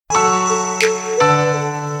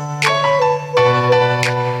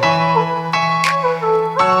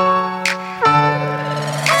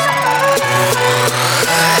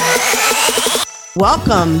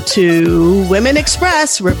Welcome to Women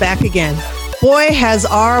Express. We're back again. Boy, has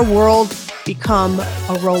our world become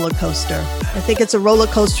a roller coaster. I think it's a roller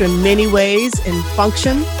coaster in many ways in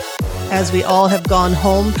function, as we all have gone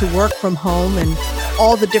home to work from home and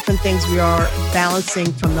all the different things we are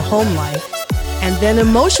balancing from the home life. And then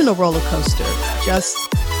emotional roller coaster, just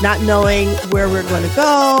not knowing where we're going to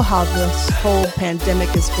go, how this whole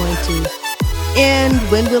pandemic is going to end,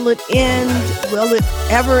 when will it end, will it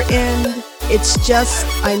ever end? It's just,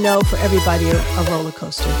 I know, for everybody, a roller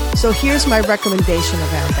coaster. So here's my recommendation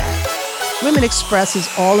around that. Women Express is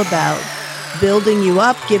all about building you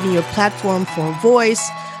up, giving you a platform for a voice.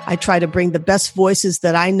 I try to bring the best voices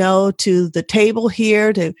that I know to the table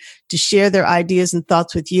here to share their ideas and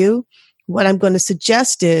thoughts with you. What I'm going to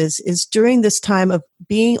suggest is during this time of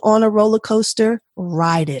being on a roller coaster,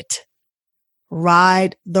 ride it.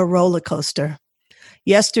 Ride the roller coaster.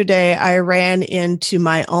 Yesterday, I ran into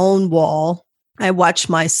my own wall. I watched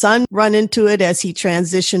my son run into it as he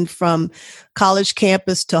transitioned from college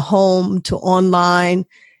campus to home to online,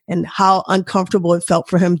 and how uncomfortable it felt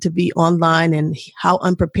for him to be online and how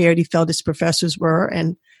unprepared he felt his professors were,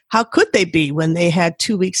 and how could they be when they had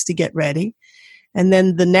 2 weeks to get ready. And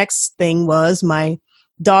then the next thing was my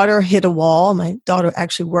daughter hit a wall. My daughter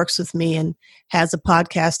actually works with me and has a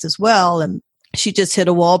podcast as well. And she just hit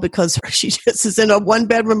a wall because she just is in a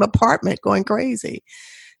one-bedroom apartment going crazy.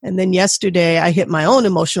 And then yesterday, I hit my own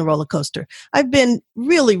emotional roller coaster. I've been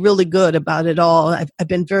really, really good about it all. I've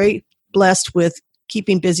been very blessed with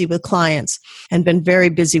keeping busy with clients and been very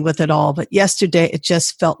busy with it all. But yesterday, it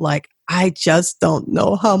just felt like I just don't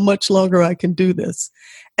know how much longer I can do this.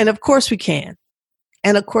 And of course we can.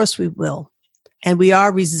 And of course we will. And we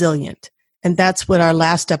are resilient. And that's what our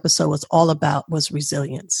last episode was all about, was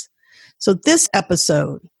resilience. So this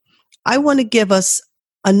episode, I want to give us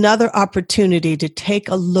another opportunity to take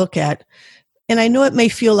a look at, and I know it may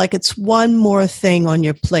feel like it's one more thing on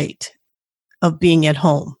your plate of being at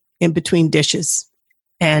home in between dishes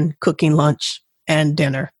and cooking lunch and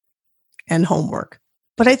dinner and homework.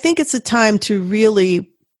 But I think it's a time to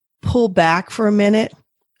really pull back for a minute,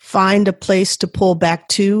 find a place to pull back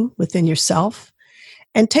to within yourself,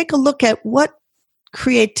 and take a look at what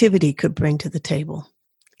creativity could bring to the table.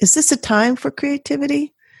 Is this a time for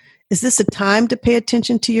creativity? Is this a time to pay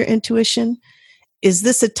attention to your intuition? Is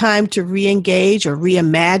this a time to re-engage or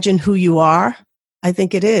reimagine who you are? I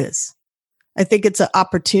think it is. I think it's an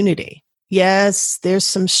opportunity. Yes, there's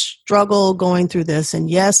some struggle going through this, and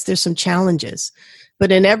yes, there's some challenges.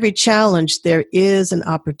 But in every challenge, there is an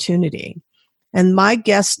opportunity. And my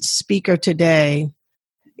guest speaker today,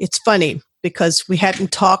 it's funny because we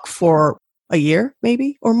hadn't talked for a year,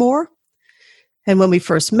 maybe, or more. And when we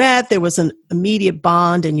first met, there was an immediate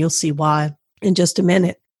bond, and you'll see why in just a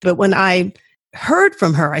minute. But when I heard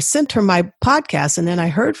from her, I sent her my podcast, and then I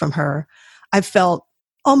heard from her, I felt,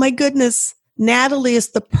 oh my goodness, Natalie is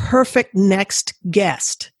the perfect next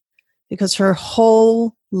guest, because her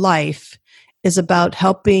whole life is about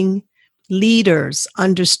helping leaders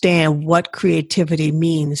understand what creativity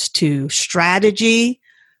means to strategy,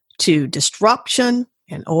 to disruption,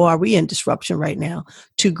 and are we in disruption right now,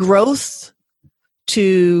 to growth,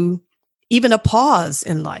 to even a pause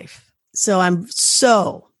in life. So I'm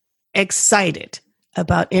so excited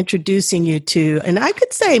about introducing you to, and I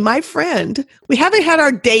could say my friend. We haven't had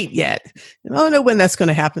our date yet. I don't know when that's going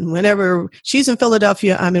to happen. Whenever she's in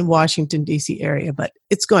Philadelphia, I'm in Washington, D.C. area, but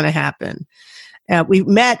it's going to happen. We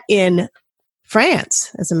met in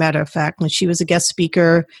France, as a matter of fact, when she was a guest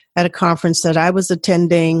speaker at a conference that I was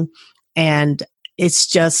attending. And it's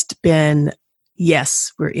just been,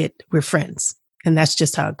 yes, we're friends. And that's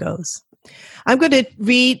just how it goes. I'm going to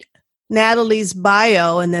read Natalie's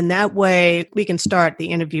bio, and then that way we can start the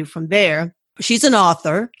interview from there. She's an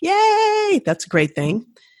author. Yay! That's a great thing.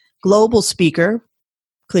 Global speaker,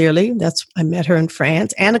 clearly. I met her in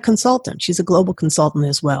France. And a consultant. She's a global consultant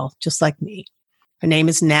as well, just like me. Her name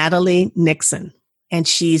is Natalie Nixon, and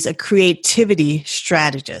she's a creativity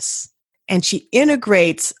strategist. And she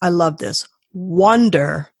integrates, I love this,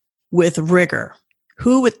 wonder with rigor.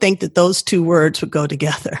 Who would think that those two words would go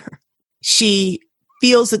together? She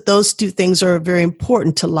feels that those two things are very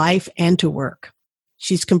important to life and to work.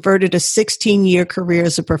 She's converted a 16-year career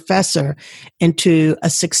as a professor into a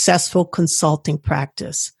successful consulting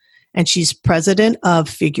practice. And she's president of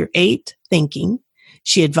Figure 8 Thinking.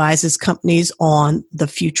 She advises companies on the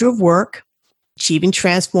future of work, achieving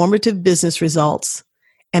transformative business results,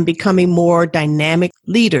 and becoming more dynamic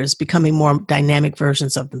leaders, becoming more dynamic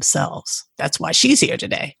versions of themselves. That's why she's here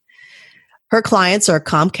today. Her clients are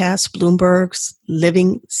Comcast, Bloomberg's,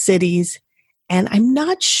 Living Cities, and I'm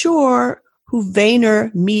not sure who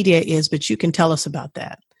Vayner Media is, but you can tell us about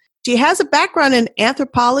that. She has a background in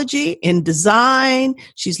anthropology, in design.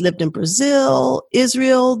 She's lived in Brazil,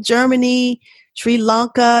 Israel, Germany, Sri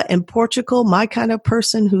Lanka, and Portugal. My kind of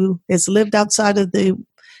person who has lived outside of the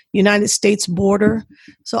United States border.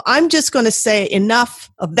 So I'm just going to say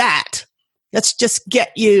enough of that. Let's just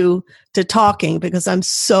get you to talking because I'm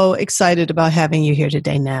so excited about having you here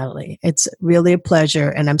today, Natalie. It's really a pleasure,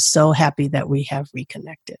 and I'm so happy that we have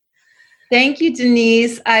reconnected. Thank you,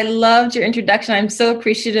 Denise. I loved your introduction. I'm so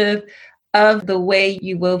appreciative of the way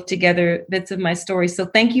you wove together bits of my story. So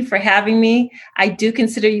thank you for having me. I do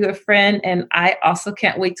consider you a friend, and I also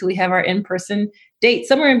can't wait till we have our in-person date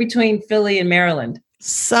somewhere in between Philly and Maryland.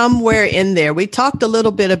 Somewhere in there. We talked a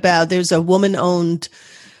little bit about there's a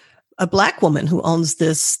Black woman who owns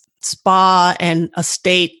this spa and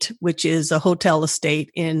estate, which is a hotel estate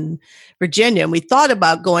in Virginia. And we thought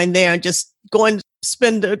about going there and just going to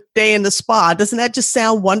spend a day in the spa. Doesn't that just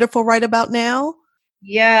sound wonderful right about now?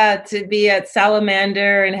 Yeah, to be at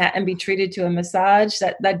Salamander and be treated to a massage.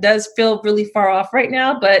 That does feel really far off right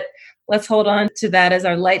now, but let's hold on to that as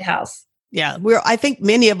our lighthouse. Yeah, I think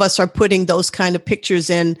many of us are putting those kind of pictures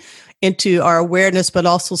into our awareness, but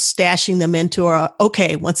also stashing them into our,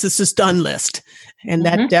 okay, once this is done list. And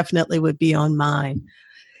that definitely would be on mine.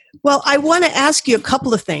 Well, I want to ask you a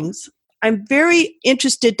couple of things. I'm very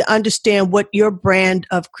interested to understand what your brand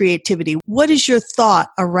of creativity, what is your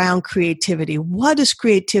thought around creativity? What does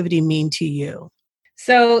creativity mean to you?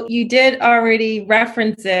 So you did already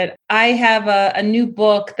reference it. I have a new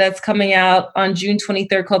book that's coming out on June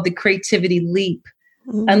 23rd called The Creativity Leap.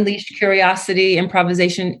 Unleash Curiosity,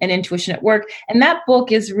 Improvisation, and Intuition at Work. And that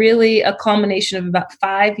book is really a culmination of about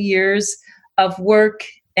 5 years of work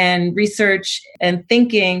and research and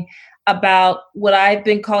thinking about what I've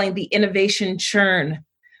been calling the innovation churn.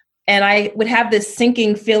 And I would have this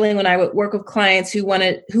sinking feeling when I would work with clients who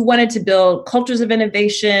wanted to build cultures of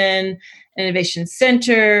innovation, innovation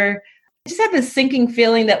center. I just had this sinking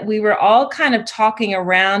feeling that we were all kind of talking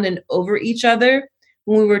around and over each other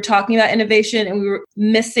when we were talking about innovation, and we were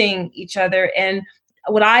missing each other. And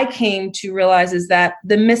what I came to realize is that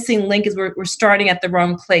the missing link is we're starting at the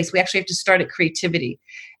wrong place. We actually have to start at creativity.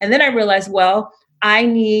 And then I realized, well, I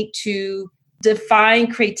need to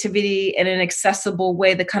define creativity in an accessible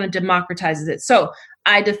way that kind of democratizes it. So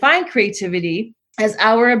I define creativity as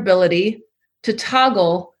our ability to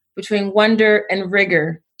toggle between wonder and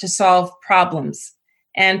rigor to solve problems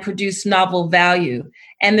and produce novel value.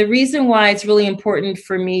 And the reason why it's really important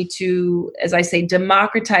for me to, as I say,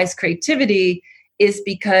 democratize creativity is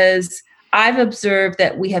because I've observed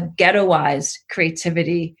that we have ghettoized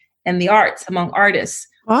creativity and the arts among artists,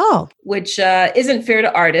 which isn't fair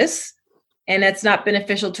to artists, and that's not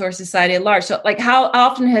beneficial to our society at large. So like, how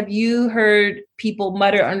often have you heard people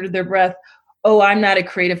mutter under their breath, oh, I'm not a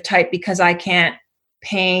creative type because I can't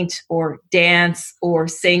paint or dance or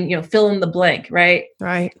sing, fill in the blank, right?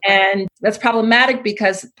 Right. And that's problematic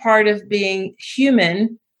because part of being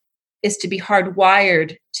human is to be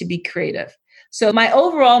hardwired to be creative. So my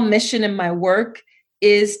overall mission in my work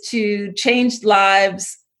is to change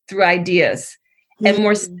lives through ideas. And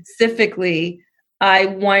more specifically, I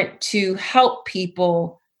want to help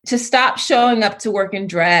people to stop showing up to work in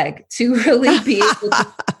drag, to really be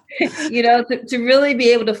able to, to really be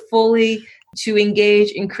able to fully to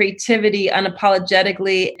engage in creativity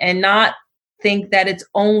unapologetically and not think that it's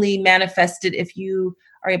only manifested if you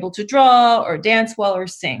are able to draw or dance well or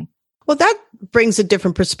sing. Well, that brings a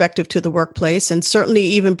different perspective to the workplace, and certainly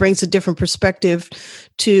even brings a different perspective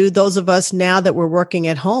to those of us now that we're working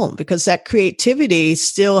at home, because that creativity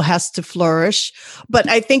still has to flourish. But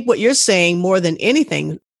I think what you're saying more than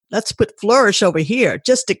anything, let's put flourish over here.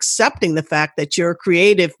 Just accepting the fact that you're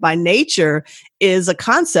creative by nature is a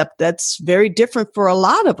concept that's very different for a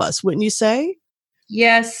lot of us, wouldn't you say?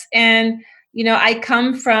 Yes. And, I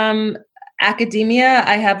come from academia.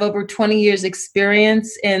 I have over 20 years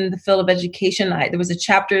experience in the field of education. There was a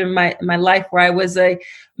chapter in my life where I was a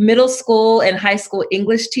middle school and high school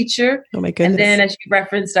English teacher. Oh my goodness. And then, as you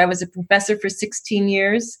referenced, I was a professor for 16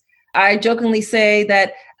 years. I jokingly say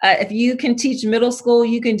that if you can teach middle school,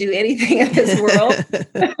 you can do anything in this world.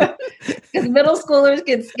 Because middle schoolers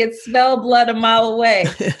can smell blood a mile away.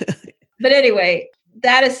 But anyway,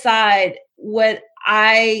 that aside, what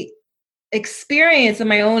I experienced in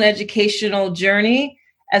my own educational journey,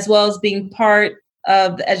 as well as being part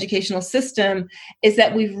of the educational system, is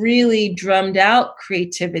that we've really drummed out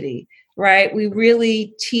creativity, right? We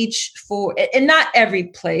really teach for, and not every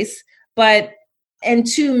place, but in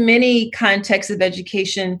too many contexts of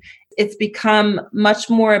education, it's become much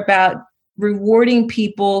more about rewarding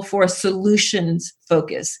people for a solutions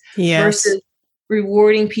focus versus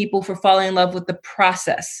rewarding people for falling in love with the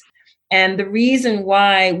process. And the reason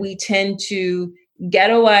why we tend to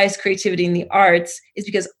ghettoize creativity in the arts is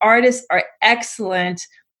because artists are excellent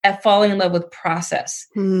at falling in love with process.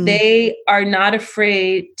 They are not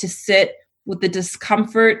afraid to sit with the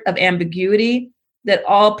discomfort of ambiguity that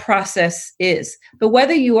all process is. But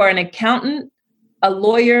whether you are an accountant, a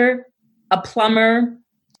lawyer, a plumber,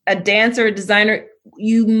 a dancer, a designer,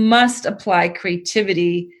 you must apply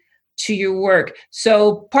creativity to your work.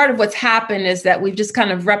 So part of what's happened is that we've just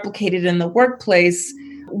kind of replicated in the workplace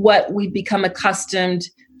what we've become accustomed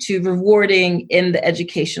to rewarding in the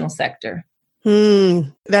educational sector.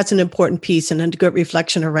 That's an important piece and a good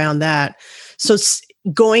reflection around that. So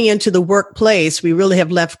going into the workplace, we really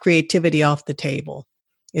have left creativity off the table,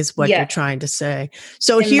 is what you're trying to say.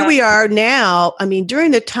 So here we are now. I mean,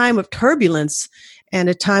 during a time of turbulence and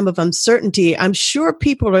a time of uncertainty, I'm sure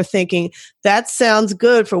people are thinking, that sounds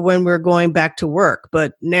good for when we're going back to work.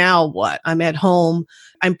 But now what? I'm at home.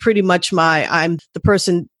 I'm pretty much I'm the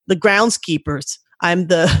person, the groundskeepers. I'm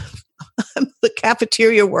the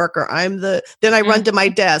cafeteria worker. Then I run to my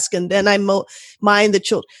desk and then I mind the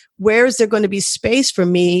children. Where is there going to be space for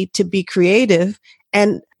me to be creative?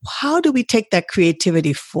 And how do we take that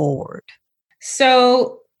creativity forward?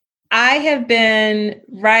 So I have been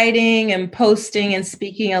writing and posting and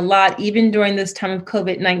speaking a lot, even during this time of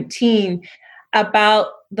COVID-19, about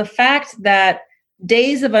the fact that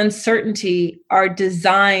days of uncertainty are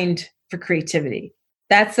designed for creativity.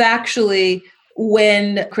 That's actually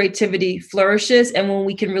when creativity flourishes and when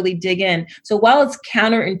we can really dig in. So while it's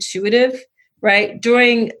counterintuitive, right,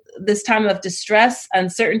 during this time of distress,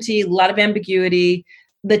 uncertainty, a lot of ambiguity,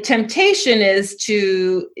 the temptation is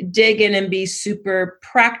to dig in and be super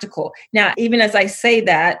practical. Now, even as I say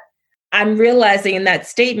that, I'm realizing in that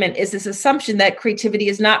statement is this assumption that creativity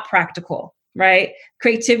is not practical, right?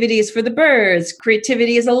 Creativity is for the birds.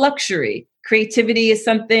 Creativity is a luxury. Creativity is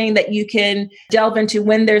something that you can delve into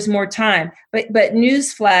when there's more time. But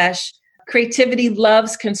newsflash, creativity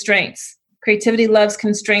loves constraints. Creativity loves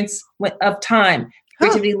constraints of time.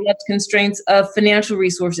 Creativity loves constraints of financial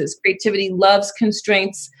resources. Creativity loves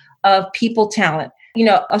constraints of people talent. You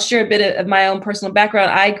know, I'll share a bit of my own personal background.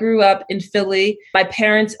 I grew up in Philly. My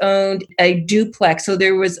parents owned a duplex. So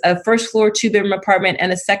there was a first floor 2-bedroom apartment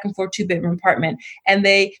and a second floor 2-bedroom apartment. And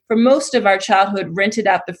they, for most of our childhood, rented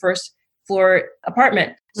out the first floor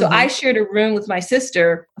apartment. So I shared a room with my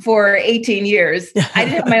sister for 18 years. I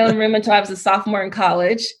didn't have my own room until I was a sophomore in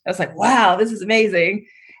college. I was like, wow, this is amazing.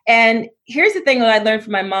 And here's the thing that I learned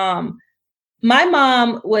from my mom. My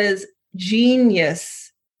mom was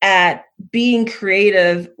genius at being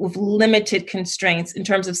creative with limited constraints in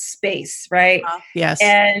terms of space, right? Yes,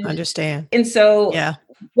 and understand. And so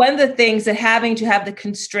one of the things that having to have the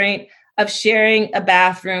constraint of sharing a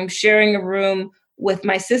bathroom, sharing a room with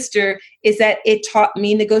my sister is that it taught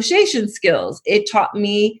me negotiation skills. It taught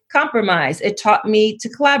me compromise. It taught me to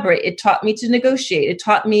collaborate. It taught me to negotiate. It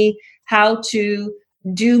taught me how to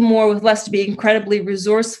do more with less, to be incredibly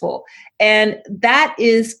resourceful. And that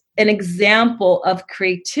is an example of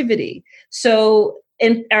creativity. So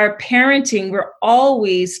in our parenting, we're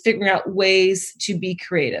always figuring out ways to be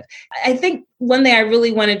creative. I think one thing I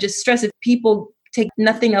really want to just stress, if people take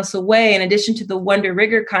nothing else away, in addition to the wonder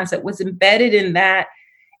rigor concept, what's embedded in that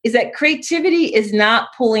is that creativity is not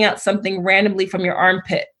pulling out something randomly from your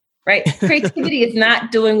armpit, right? Creativity is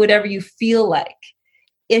not doing whatever you feel like.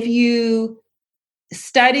 If you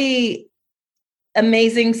study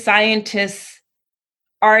amazing scientists,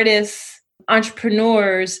 artists,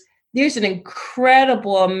 entrepreneurs, there's an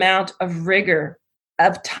incredible amount of rigor,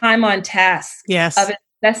 of time on task, of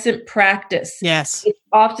incessant practice. Yes. It's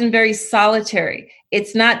often very solitary.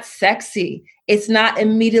 It's not sexy. It's not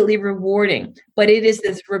immediately rewarding, but it is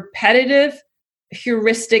this repetitive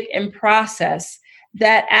heuristic and process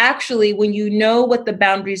that actually, when you know what the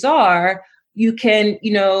boundaries are, you can,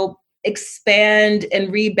 expand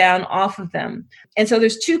and rebound off of them. And so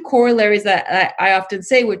there's two corollaries that I often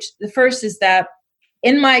say, which the first is that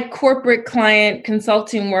in my corporate client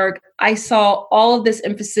consulting work, I saw all of this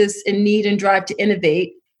emphasis and need and drive to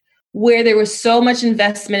innovate, where there was so much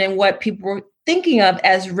investment in what people were thinking of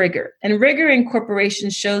as rigor. And rigor in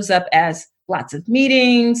corporations shows up as lots of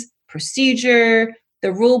meetings, procedure,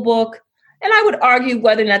 the rule book. And I would argue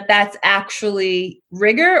whether or not that's actually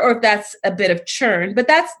rigor or if that's a bit of churn, but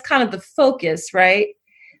that's kind of the focus, right?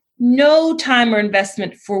 No time or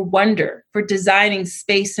investment for wonder, for designing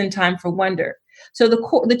space and time for wonder. So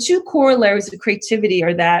the two corollaries of creativity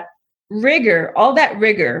are that rigor, all that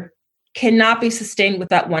rigor cannot be sustained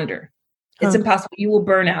without wonder. It's impossible. You will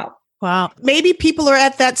burn out. Wow. Maybe people are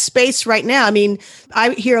at that space right now. I mean,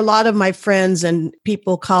 I hear a lot of my friends and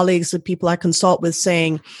people, colleagues, and people I consult with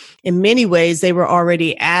saying in many ways they were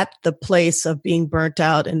already at the place of being burnt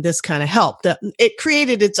out, and this kind of helped. It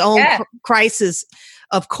created its own crisis,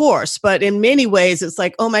 of course, but in many ways it's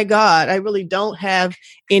like, oh my God, I really don't have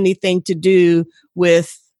anything to do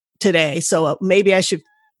with today. So maybe I should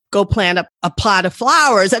go plant a plot of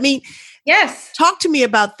flowers. I mean, yes. Talk to me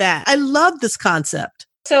about that. I love this concept.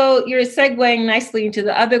 So you're segueing nicely into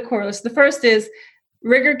the other correlates. The first is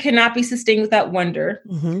rigor cannot be sustained without wonder.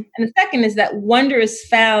 Mm-hmm. And the second is that wonder is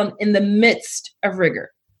found in the midst of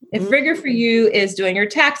rigor. If rigor for you is doing your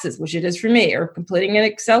taxes, which it is for me, or completing an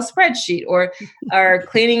Excel spreadsheet, or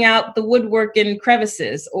cleaning out the woodwork in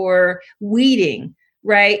crevices, or weeding,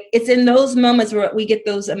 right? It's in those moments where we get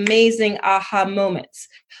those amazing aha moments.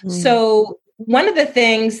 So one of the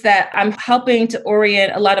things that I'm helping to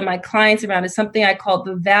orient a lot of my clients around is something I call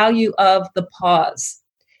the value of the pause.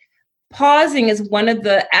 Pausing is one of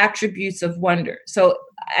the attributes of wonder. So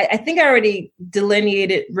I think I already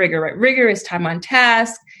delineated rigor, right? Rigor is time on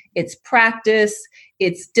task, it's practice,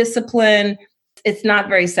 it's discipline. It's not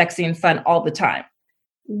very sexy and fun all the time.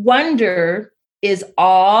 Wonder is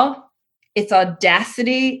awe, it's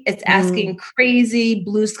audacity, it's asking crazy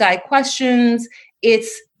blue sky questions,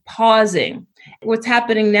 it's pausing. What's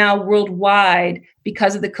happening now worldwide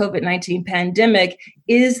because of the COVID-19 pandemic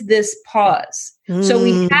is this pause. So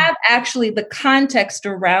we have actually the context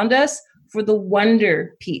around us for the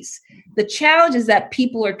wonder piece. The challenge is that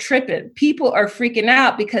people are tripping. People are freaking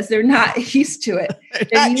out because they're not used to it.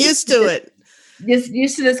 They're not used to it. Just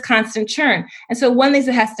used to this constant churn. And so one thing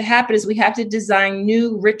that has to happen is we have to design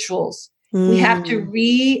new rituals. We have to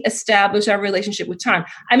reestablish our relationship with time.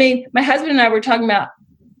 I mean, my husband and I were talking about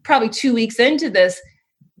probably 2 weeks into this.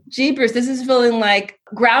 Jeepers, this is feeling like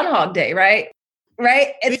Groundhog Day, right?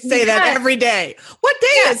 Right? We say that every day. What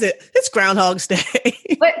day is it? It's Groundhog's Day.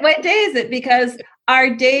 What day is it? Because our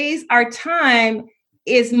days, our time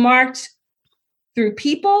is marked through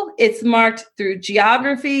people. It's marked through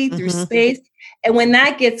geography, through space. And when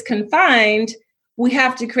that gets confined, we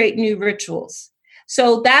have to create new rituals.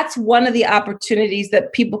 So that's one of the opportunities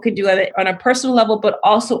that people can do on a personal level, but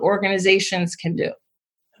also organizations can do.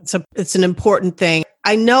 It's an important thing.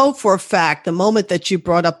 I know for a fact, the moment that you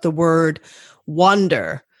brought up the word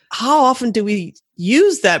wonder, how often do we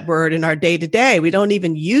use that word in our day-to-day? We don't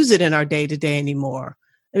even use it in our day-to-day anymore.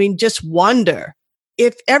 I mean, just wonder.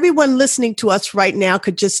 If everyone listening to us right now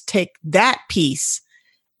could just take that piece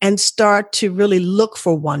and start to really look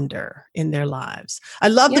for wonder in their lives. I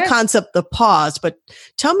love the concept of pause, but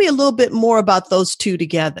tell me a little bit more about those two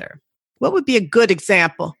together. What would be a good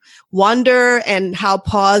example? Wonder and how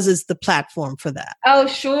pause is the platform for that. Oh,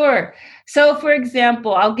 sure. So for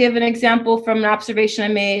example, I'll give an example from an observation I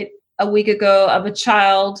made a week ago of a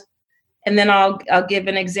child, and then I'll give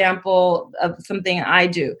an example of something I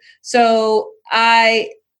do. So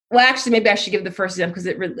maybe I should give the first example because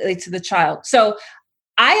it relates to the child. So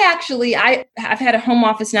I've had a home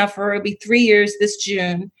office now for it'll be 3 years this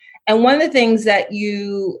June. And one of the things that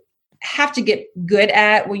you have to get good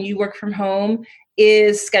at when you work from home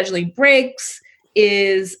is scheduling breaks,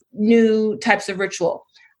 is new types of ritual.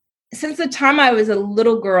 Since the time I was a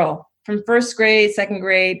little girl, from first grade, second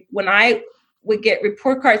grade, when I would get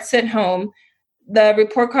report cards sent home, the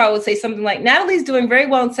report card would say something like, Natalie's doing very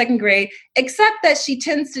well in second grade, except that she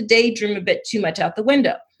tends to daydream a bit too much out the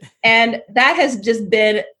window. And that has just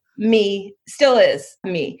been me, still is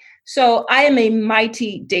me. So I am a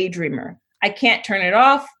mighty daydreamer. I can't turn it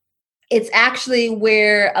off. It's actually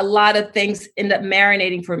where a lot of things end up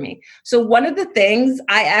marinating for me. So one of the things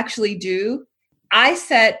I actually do, I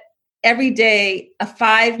set every day a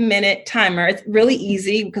 5-minute timer. It's really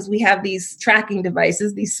easy because we have these tracking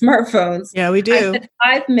devices, these smartphones. Yeah, we do. I set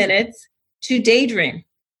 5 minutes to daydream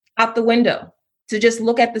out the window, to just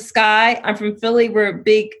look at the sky. I'm from Philly. We're a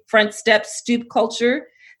big front step stoop culture.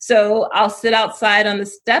 So I'll sit outside on the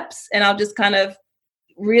steps and I'll just kind of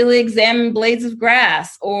really examine blades of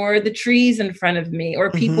grass or the trees in front of me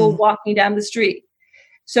or people walking down the street.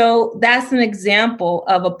 So that's an example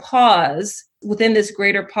of a pause within this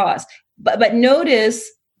greater pause. But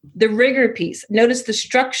notice the rigor piece. Notice the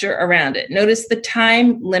structure around it. Notice the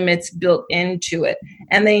time limits built into it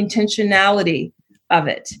and the intentionality of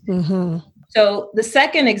it. So the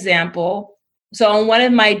second example, so on one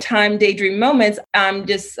of my time daydream moments, I'm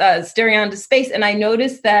just staring out into space, and I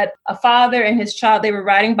noticed that a father and his child, they were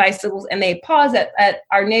riding bicycles, and they paused at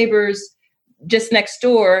our neighbor's just next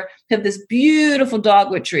door, have this beautiful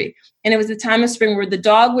dogwood tree. And it was the time of spring where the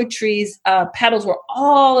dogwood tree's petals were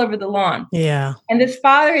all over the lawn. Yeah. And this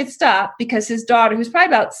father had stopped because his daughter, who's probably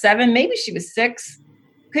about 7, maybe she was 6,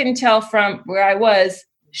 couldn't tell from where I was.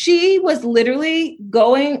 She was literally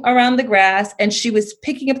going around the grass and she was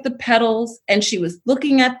picking up the petals and she was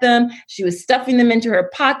looking at them. She was stuffing them into her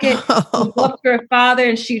pocket. She'd go up to her father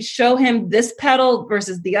and she'd show him this petal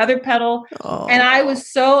versus the other petal. Oh. And I was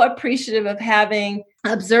so appreciative of having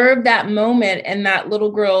observed that moment in that little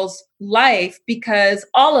girl's life, because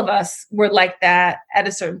all of us were like that at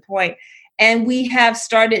a certain point. And we have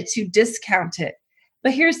started to discount it.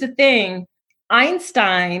 But here's the thing.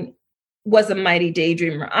 Einstein was a mighty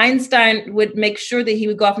daydreamer. Einstein would make sure that he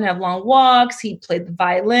would go off and have long walks. He played the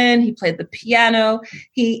violin. He played the piano.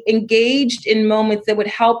 He engaged in moments that would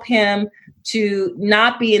help him to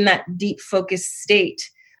not be in that deep focused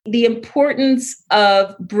state. The importance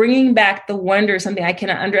of bringing back the wonder is something I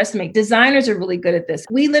cannot underestimate. Designers are really good at this.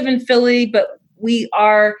 We live in Philly, but we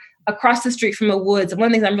are across the street from a woods. And one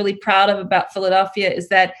of the things I'm really proud of about Philadelphia is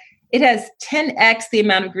that it has 10x the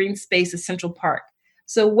amount of green space as Central Park.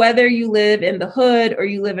 So whether you live in the hood or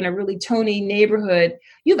you live in a really Tony neighborhood,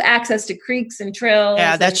 you have access to creeks and trails.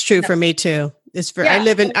 Yeah, that's true for me too. I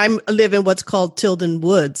live in what's called Tilden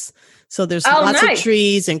Woods. So there's lots of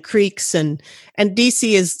trees and creeks, and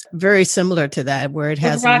DC is very similar to that, where it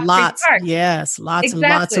has lots and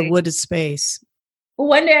lots of wooded space. Well,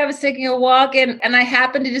 one day I was taking a walk and I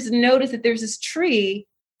happened to just notice that there's this tree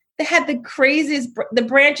that had the craziest, the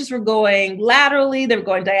branches were going laterally, they were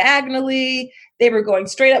going diagonally, they were going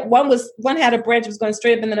straight up. One had a branch that was going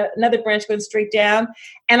straight up and then another branch going straight down.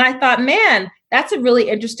 And I thought, man, that's a really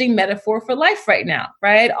interesting metaphor for life right now,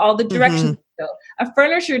 right? All the directions. Mm-hmm. A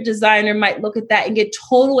furniture designer might look at that and get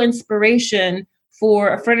total inspiration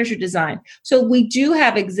for a furniture design. So we do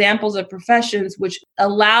have examples of professions which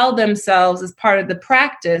allow themselves as part of the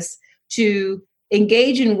practice to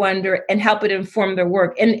engage in wonder and help it inform their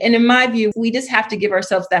work. And in my view, we just have to give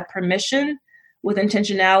ourselves that permission with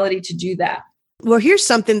intentionality to do that. Well, here's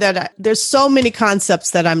something that there's so many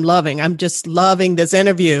concepts that I'm loving. I'm just loving this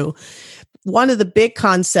interview. One of the big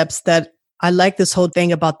concepts that I like this whole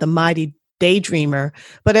thing about the mighty daydreamer,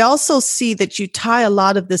 but I also see that you tie a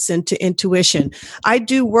lot of this into intuition. I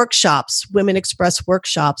do workshops, Women Express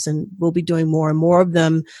workshops, and we'll be doing more and more of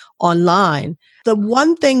them online. The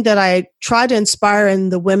one thing that I try to inspire in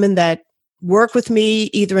the women that work with me,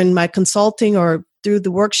 either in my consulting or through the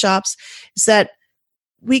workshops, is that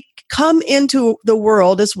we come into the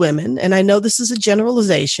world as women, and I know this is a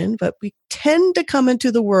generalization, but we tend to come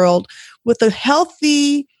into the world with a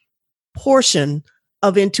healthy portion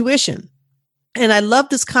of intuition. And I love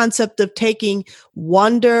this concept of taking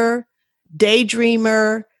wonder,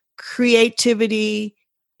 daydreamer, creativity,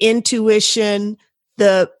 intuition,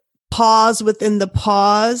 the pause within the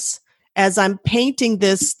pause. As I'm painting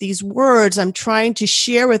these words, I'm trying to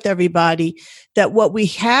share with everybody that what we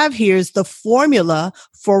have here is the formula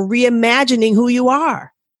for reimagining who you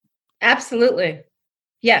are. Absolutely.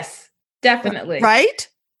 Yes, definitely. Right?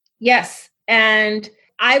 Yes. And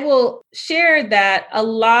I will share that a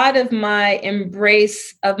lot of my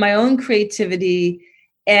embrace of my own creativity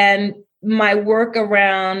and my work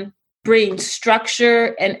around bringing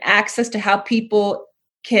structure and access to how people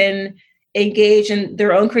can engage in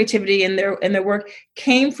their own creativity and their work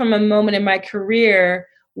came from a moment in my career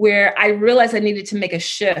where I realized I needed to make a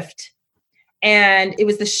shift. And it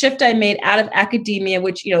was the shift I made out of academia,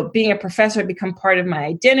 which, being a professor had become part of my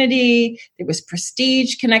identity. There was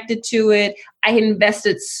prestige connected to it. I had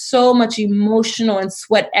invested so much emotional and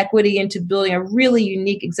sweat equity into building a really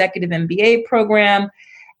unique executive MBA program.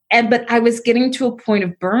 But I was getting to a point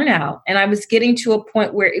of burnout, and I was getting to a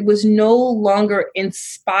point where it was no longer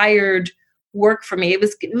inspired work for me. It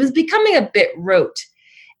was becoming a bit rote.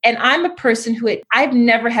 And I'm a person I've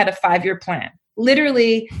never had a 5-year plan.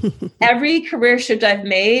 Literally, every career shift I've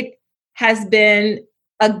made has been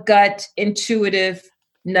a gut intuitive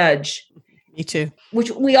nudge. Me too.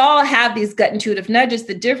 Which we all have these gut intuitive nudges.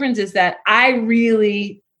 The difference is that I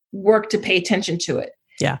really work to pay attention to it.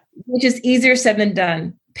 Yeah. Which is easier said than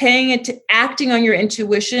done. Acting on your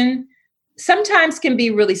intuition sometimes can be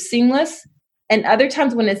really seamless. And other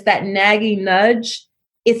times when it's that nagging nudge,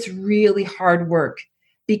 it's really hard work.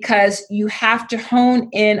 Because you have to hone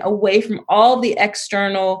in away from all the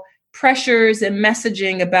external pressures and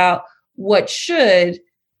messaging about what should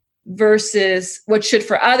versus what should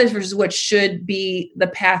for others versus what should be the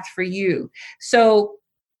path for you. So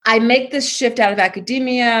I make this shift out of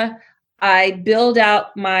academia. I build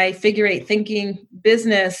out my figure 8 thinking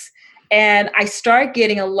business. And I started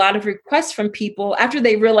getting a lot of requests from people after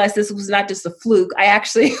they realized this was not just a fluke. I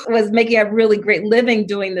actually was making a really great living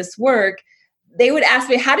doing this work. They would ask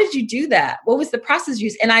me, how did you do that? What was the process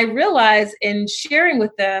used? And I realized in sharing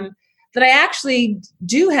with them that I actually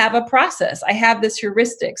do have a process. I have this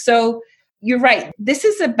heuristic. So you're right. This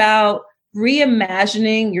is about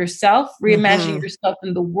reimagining yourself, reimagining yourself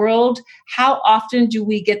in the world. How often do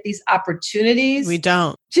we get these opportunities? We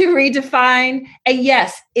don't. To redefine. And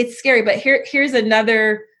yes, it's scary, but here's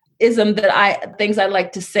another ism things I'd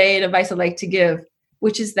like to say and advice I'd like to give,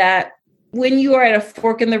 which is that when you are at a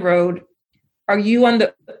fork in the road,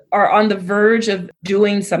 are on the verge of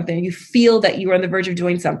doing something, you feel that you are on the verge of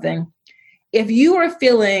doing something. If you are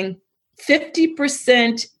feeling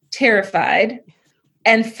 50% terrified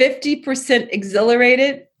and 50%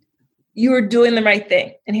 exhilarated, you are doing the right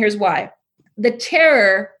thing. And here's why. The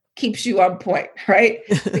terror keeps you on point, right?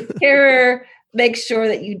 The terror makes sure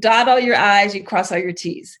that you dot all your I's, you cross all your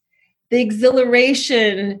T's. The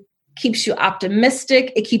exhilaration keeps you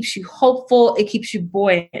optimistic. It keeps you hopeful. It keeps you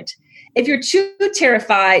buoyant. If you're too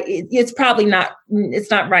terrified, it's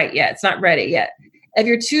not right yet. It's not ready yet. If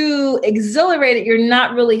you're too exhilarated, you're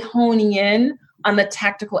not really honing in on the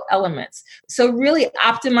tactical elements. So really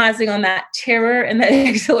optimizing on that terror and that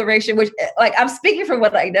exhilaration, which I'm speaking from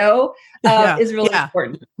what I know, is really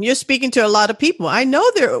important. You're speaking to a lot of people. I know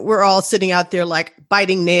we're all sitting out there like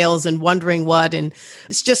biting nails and wondering what, and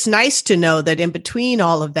it's just nice to know that in between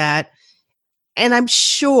all of that, and I'm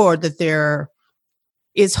sure that there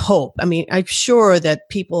is hope. I mean, I'm sure that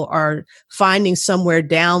people are finding somewhere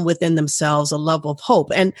down within themselves a level of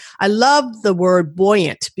hope. And I love the word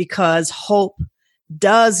buoyant because hope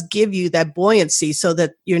does give you that buoyancy so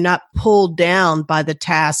that you're not pulled down by the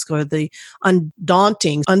task or the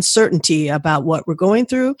undaunting uncertainty about what we're going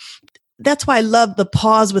through. That's why I love the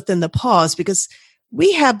pause within the pause, because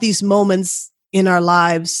we have these moments in our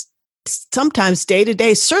lives, sometimes day to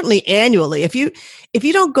day, certainly annually. If you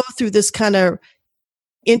don't go through this kind of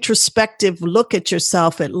introspective look at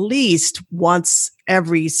yourself at least once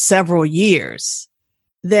every several years,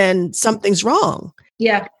 then something's wrong.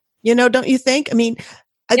 Yeah. Don't you think? I mean,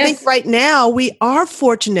 I think right now we are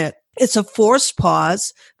fortunate. It's a forced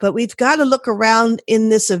pause, but we've got to look around in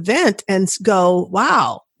this event and go,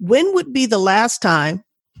 wow, when would be the last time?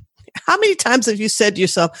 How many times have you said to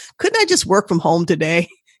yourself, couldn't I just work from home today?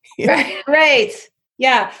 Right.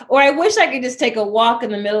 Yeah. Or I wish I could just take a walk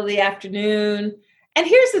in the middle of the afternoon. And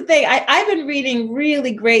here's the thing. I've been reading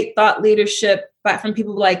really great thought leadership from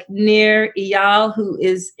people like Nir Eyal, who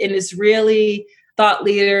is an Israeli thought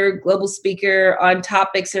leader, global speaker on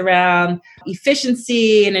topics around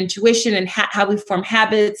efficiency and intuition and how we form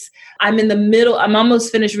habits. I'm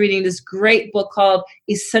almost finished reading this great book called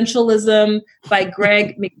Essentialism by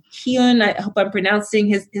Greg McKeown. I hope I'm pronouncing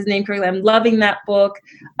his name correctly. I'm loving that book.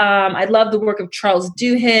 I love the work of Charles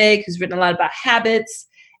Duhigg, who's written a lot about habits.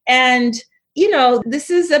 And this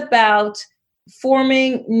is about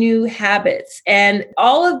forming new habits. And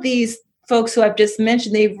all of these folks who I've just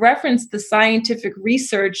mentioned, they've referenced the scientific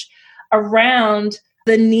research around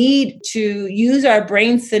the need to use our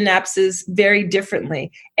brain synapses very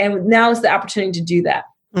differently. And now is the opportunity to do that.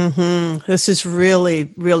 Mm-hmm. This is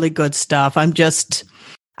really, really good stuff. I'm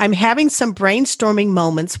having some brainstorming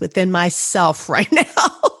moments within myself right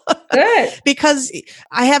now. Good. Because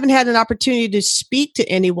I haven't had an opportunity to speak to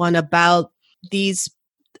anyone about these,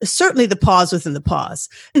 certainly the pause within the pause.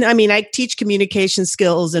 And I mean, I teach communication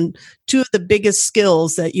skills, and two of the biggest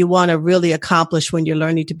skills that you want to really accomplish when you're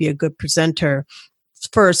learning to be a good presenter,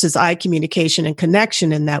 first is eye communication and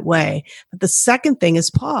connection in that way. But the second thing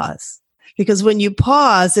is pause. Because when you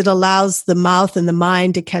pause, it allows the mouth and the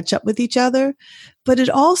mind to catch up with each other, but it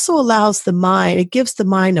also allows it gives the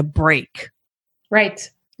mind a break. Right.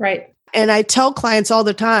 And I tell clients all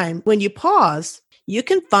the time, when you pause, you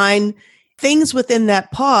can find things within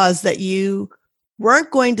that pause that you weren't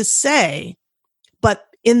going to say, but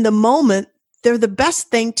in the moment, they're the best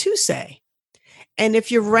thing to say. And if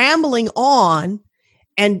you're rambling on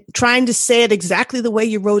and trying to say it exactly the way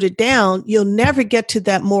you wrote it down, you'll never get to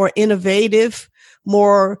that more innovative,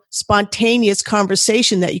 more spontaneous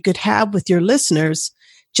conversation that you could have with your listeners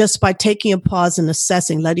just by taking a pause and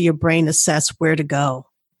letting your brain assess where to go.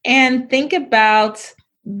 And think about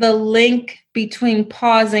the link between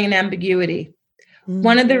pausing and ambiguity. Mm-hmm.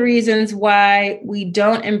 One of the reasons why we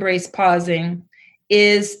don't embrace pausing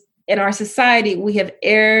is in our society, we have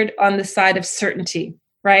erred on the side of certainty,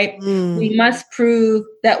 right? Mm. We must prove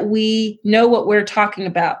that we know what we're talking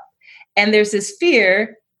about. And there's this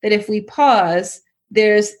fear that if we pause,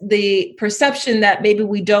 there's the perception that maybe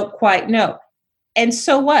we don't quite know. And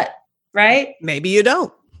so what, right? Maybe you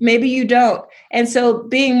don't. Maybe you don't. And so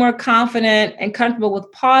being more confident and comfortable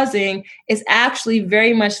with pausing is actually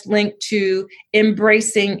very much linked to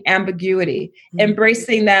embracing ambiguity,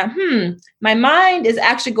 embracing that, my mind is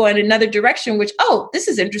actually going another direction, which, this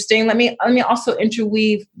is interesting. Let me also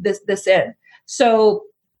interweave this in. So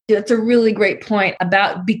that's a really great point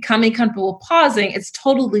about becoming comfortable pausing. It's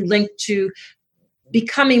totally linked to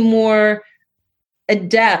becoming more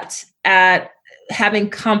adept at having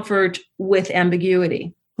comfort with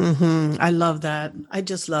ambiguity. I love that. I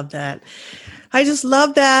just love that.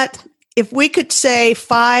 If we could say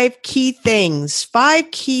five key things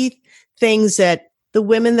that the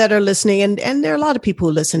women that are listening, and there are a lot of people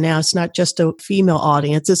who listen now, it's not just a female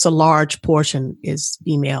audience, it's a large portion is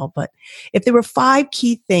female. But if there were five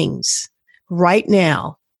key things right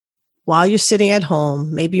now, while you're sitting at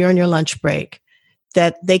home, maybe you're on your lunch break,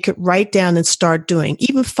 that they could write down and start doing,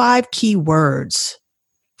 even 5 key words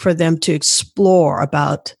for them to explore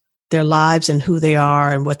about their lives and who they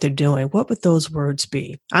are and what they're doing, what would those words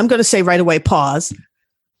be? I'm going to say right away, pause.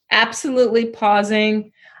 Absolutely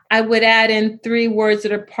pausing. I would add in 3 words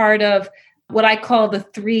that are part of what I call the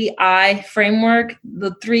 3I framework.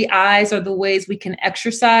 The 3 I's are the ways we can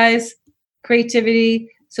exercise creativity.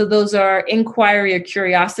 So those are inquiry or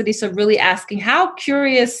curiosity. So really asking, how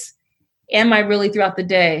curious am I really throughout the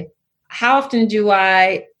day? How often do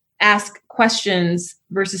I ask questions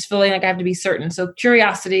versus feeling like I have to be certain? So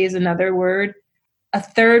curiosity is another word. A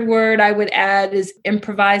 3rd word I would add is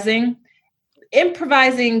improvising.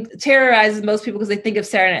 Improvising terrorizes most people because they think of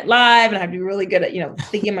Saturday Night Live and I have to be really good at,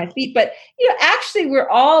 thinking on my feet. But, actually we're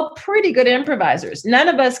all pretty good improvisers. None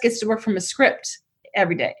of us gets to work from a script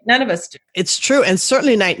every day. None of us do. It's true. And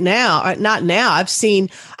certainly not now.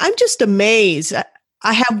 I'm just amazed.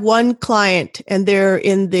 I have one client and they're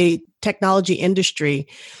in the technology industry.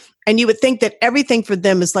 And you would think that everything for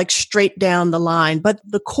them is like straight down the line, but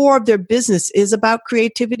the core of their business is about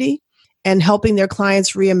creativity and helping their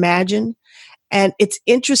clients reimagine. And it's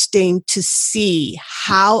interesting to see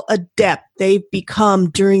how adept they've become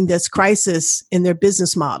during this crisis in their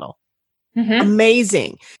business model.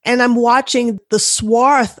 Amazing. And I'm watching the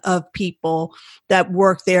swath of people that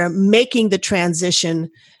work there making the transition.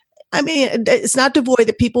 I mean, it's not devoid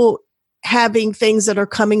of people having things that are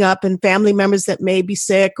coming up and family members that may be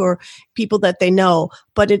sick or people that they know.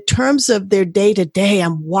 But in terms of their day to day,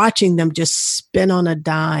 I'm watching them just spin on a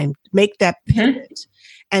dime, make that pivot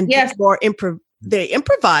and get more they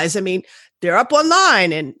improvise. I mean, they're up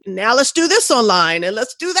online and now let's do this online and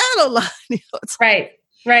let's do that online.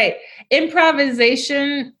 Right.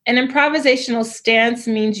 Improvisation, an improvisational stance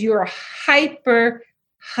means you are hyper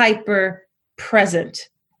present.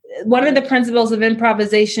 One of the principles of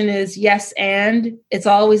improvisation is yes, and it's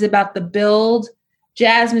always about the build.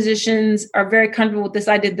 Jazz musicians are very comfortable with this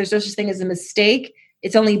idea. There's no such thing as a mistake.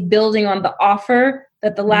 It's only building on the offer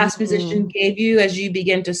that the last musician gave you as you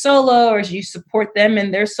begin to solo or as you support them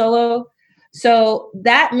in their solo. So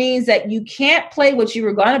that means that you can't play what you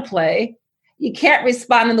were going to play. You can't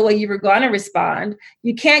respond in the way you were going to respond.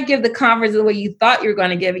 You can't give the conference the way you thought you were going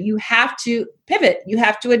to give it. You have to pivot. You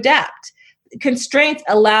have to adapt. Constraints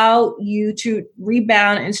allow you to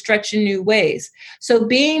rebound and stretch in new ways. So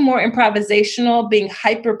being more improvisational, being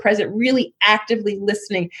hyper present, really actively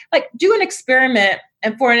listening, like do an experiment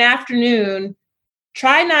and for an afternoon,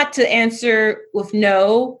 try not to answer with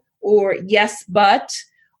no or yes, but,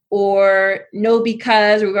 or no,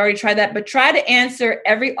 because we've already tried that, but try to answer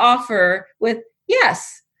every offer with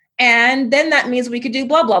yes. And then that means we could do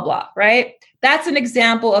blah, blah, blah, right? That's an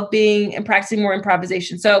example of being and practicing more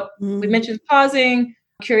improvisation. So we mentioned pausing,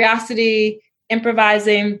 curiosity,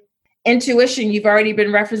 improvising, intuition. You've already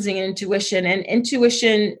been referencing intuition. And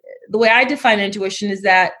intuition, the way I define intuition is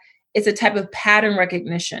that it's a type of pattern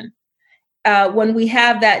recognition. When we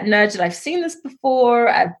have that nudge that I've seen this before,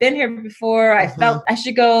 I've been here before, I felt I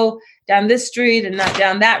should go down this street and not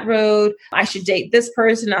down that road. I should date this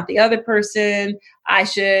person, not the other person. I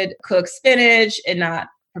should cook spinach and not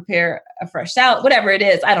prepare a fresh salad, whatever it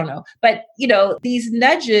is. I don't know. But, these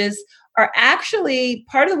nudges are actually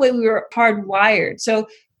part of the way we were hardwired. So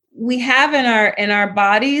we have in our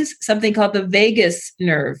bodies something called the vagus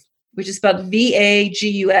nerve, which is spelled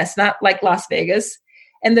VAGUS, not like Las Vegas.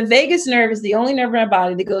 And the vagus nerve is the only nerve in our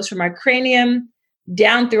body that goes from our cranium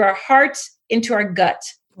down through our heart into our gut.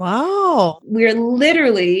 Wow. We're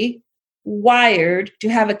literally wired to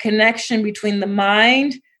have a connection between the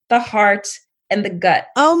mind, the heart, and the gut.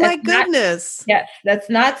 Oh my goodness. Yes. That's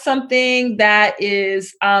not something that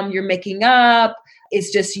is you're making up.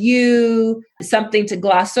 It's just you, something to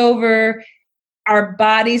gloss over. Our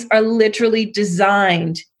bodies are literally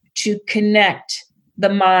designed to connect the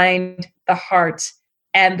mind, the heart,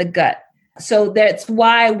 and the gut. So that's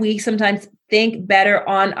why we sometimes think better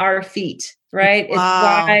on our feet, right? Wow.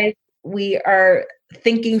 It's why we are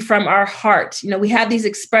thinking from our heart. We have these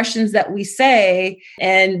expressions that we say,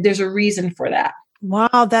 and there's a reason for that.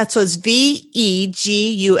 Wow, that's what's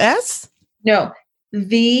VEGUS? No,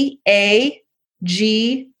 VAGUS,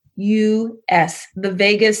 the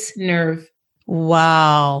vagus nerve.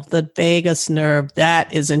 Wow, the vagus nerve.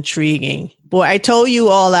 That is intriguing. Boy, I told you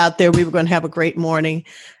all out there we were going to have a great morning.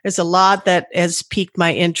 There's a lot that has piqued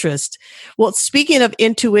my interest. Well, speaking of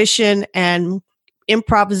intuition and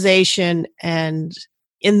improvisation and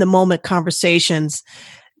in the moment conversations,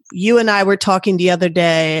 you and I were talking the other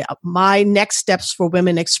day. My next steps for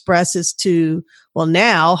Women Express is to,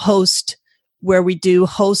 now host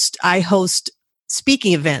I host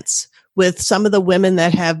speaking events with some of the women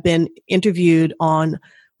that have been interviewed on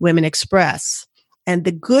Women Express. And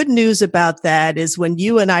the good news about that is when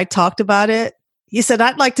you and I talked about it, you said,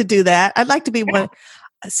 I'd like to do that. I'd like to be one.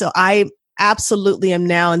 So I absolutely am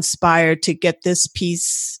now inspired to get this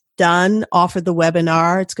piece done, offer the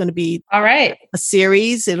webinar. It's going to be all right. A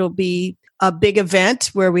series. It'll be a big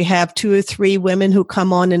event where we have 2 or 3 women who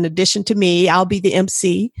come on in addition to me. I'll be the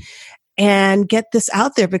MC and get this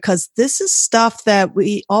out there because this is stuff that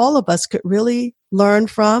all of us could really learn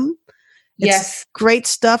from. Yes. It's great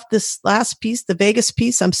stuff. This last piece, the Vegas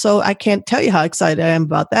piece, I can't tell you how excited I am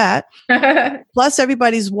about that. Plus,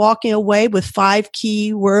 everybody's walking away with 5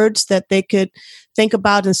 key words that they could think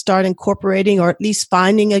about and start incorporating or at least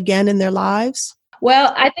finding again in their lives.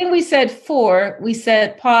 Well, I think we said 4. We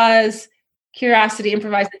said pause, curiosity,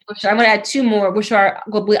 improvise, and push. I'm going to add 2 more, which are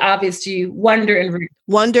globally obvious to you. Wonder and rigor.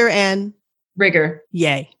 Wonder and rigor.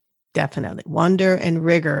 Yay. Definitely. Wonder and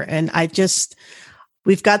rigor. And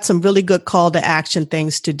we've got some really good call to action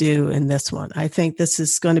things to do in this one. I think this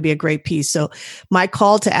is going to be a great piece. So my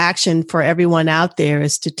call to action for everyone out there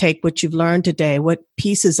is to take what you've learned today, what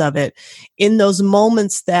pieces of it, in those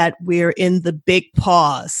moments that we're in the big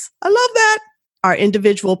pause. I love that. Our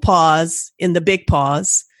individual pause in the big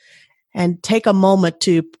pause, and take a moment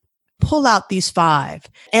to pull out these 5.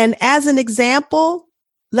 And as an example,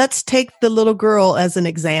 let's take the little girl as an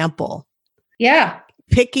example. Yeah.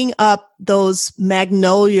 Picking up those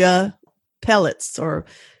magnolia pellets, or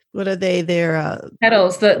what are they? They're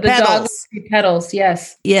petals. The dog petals.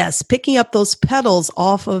 Yes. Yes. Picking up those petals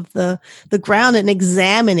off of the ground and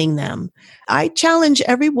examining them. I challenge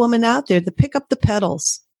every woman out there to pick up the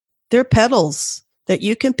petals. They're petals that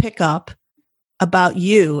you can pick up about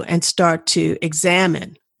you and start to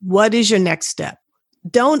examine. What is your next step?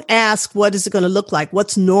 Don't ask, what is it going to look like?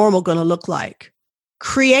 What's normal going to look like?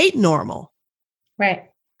 Create normal. Right.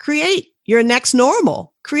 Create your next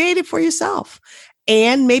normal. Create it for yourself.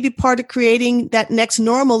 And maybe part of creating that next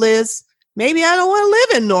normal is maybe I don't want to live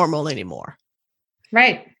in normal anymore.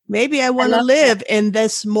 Right. Maybe I want to live in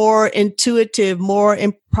this more intuitive, more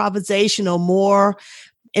improvisational, more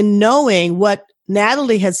in knowing what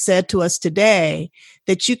Natalie has said to us today,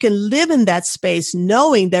 that you can live in that space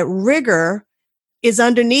knowing that rigor is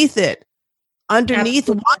underneath it. Underneath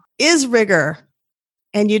Absolutely. What is rigor?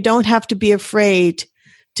 And you don't have to be afraid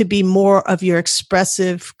to be more of your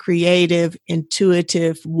expressive, creative,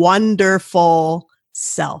 intuitive, wonderful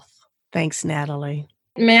self. Thanks, Natalie.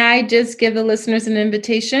 May I just give the listeners an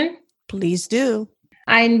invitation? Please do.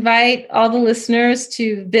 I invite all the listeners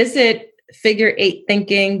to visit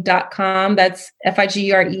figure8thinking.com. That's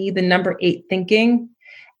FIGURE, the number 8 thinking,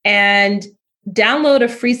 and download a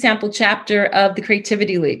free sample chapter of the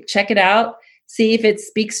Creativity Leap. Check it out. See if it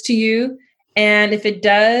speaks to you. And if it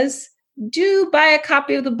does, do buy a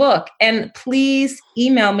copy of the book. And please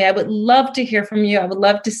email me. I would love to hear from you. I would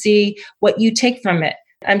love to see what you take from it.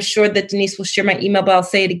 I'm sure that Denise will share my email, but I'll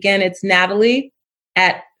say it again. It's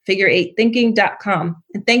Natalie@figure8thinking.com.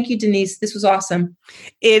 And thank you, Denise. This was awesome.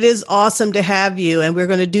 It is awesome to have you. And we're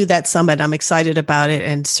going to do that summit. I'm excited about it.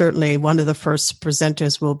 And certainly one of the first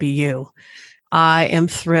presenters will be you. I am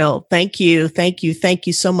thrilled. Thank you. Thank you. Thank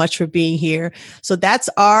you so much for being here. So that's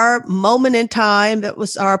our moment in time. That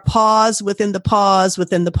was our pause within the pause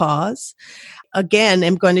within the pause. Again,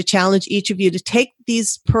 I'm going to challenge each of you to take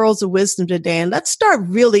these pearls of wisdom today and let's start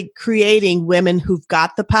really creating women who've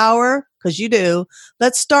got the power, because you do.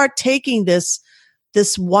 Let's start taking this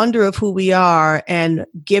wonder of who we are and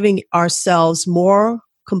giving ourselves more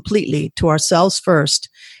completely to ourselves first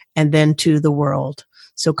and then to the world.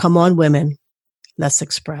 So come on, women. Let's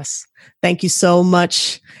express. Thank you so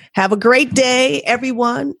much. Have a great day,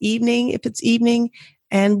 everyone. Evening, if it's evening.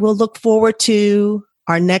 And we'll look forward to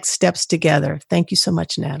our next steps together. Thank you so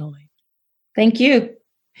much, Natalie. Thank you.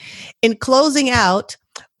 In closing out,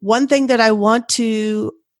 one thing that I want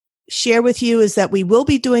to share with you is that we will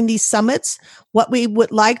be doing these summits. What we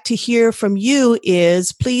would like to hear from you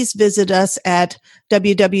is please visit us at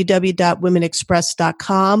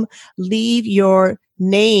www.womenexpress.com. Leave your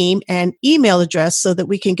name and email address so that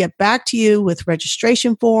we can get back to you with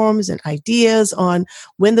registration forms and ideas on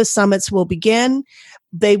when the summits will begin.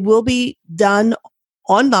 They will be done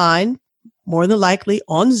online, more than likely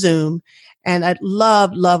on Zoom. And I'd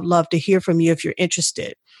love to hear from you if you're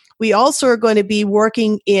interested. We also are going to be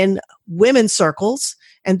working in women's circles,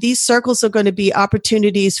 and these circles are going to be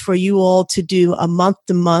opportunities for you all to do a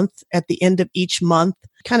month-to-month at the end of each month,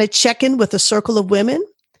 kind of check in with a circle of women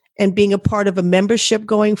and being a part of a membership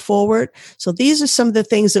going forward. So these are some of the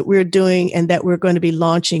things that we're doing and that we're going to be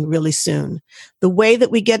launching really soon. The way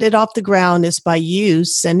that we get it off the ground is by you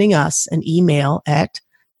sending us an email at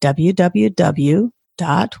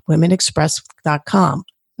www.womenexpress.com.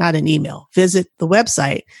 Not an email. Visit the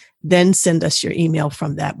website, then send us your email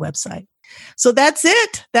from that website. So that's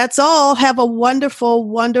it. That's all. Have a wonderful,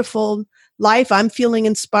 wonderful life. I'm feeling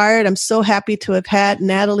inspired. I'm so happy to have had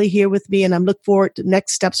Natalie here with me, and I'm looking forward to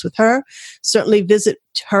next steps with her. Certainly visit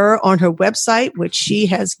her on her website, which she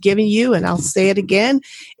has given you, and I'll say it again.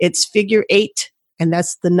 It's Figure 8, and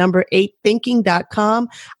that's the number 8thinking.com.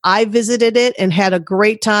 I visited it and had a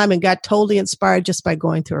great time and got totally inspired just by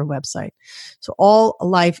going through her website. So all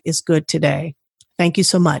life is good today. Thank you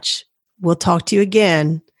so much. We'll talk to you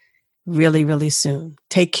again really, really soon.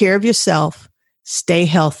 Take care of yourself, stay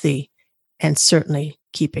healthy, and certainly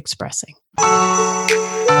keep expressing.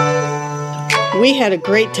 We had a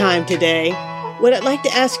great time today. What I'd like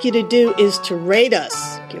to ask you to do is to rate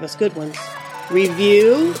us, give us good ones,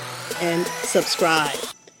 review, and subscribe.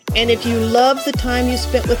 And if you loved the time you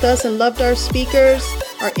spent with us and loved our speakers,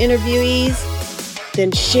 our interviewees,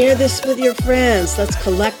 then share this with your friends. Let's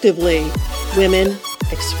collectively Women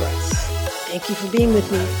Express. Thank you for being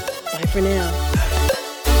with me. Bye for now.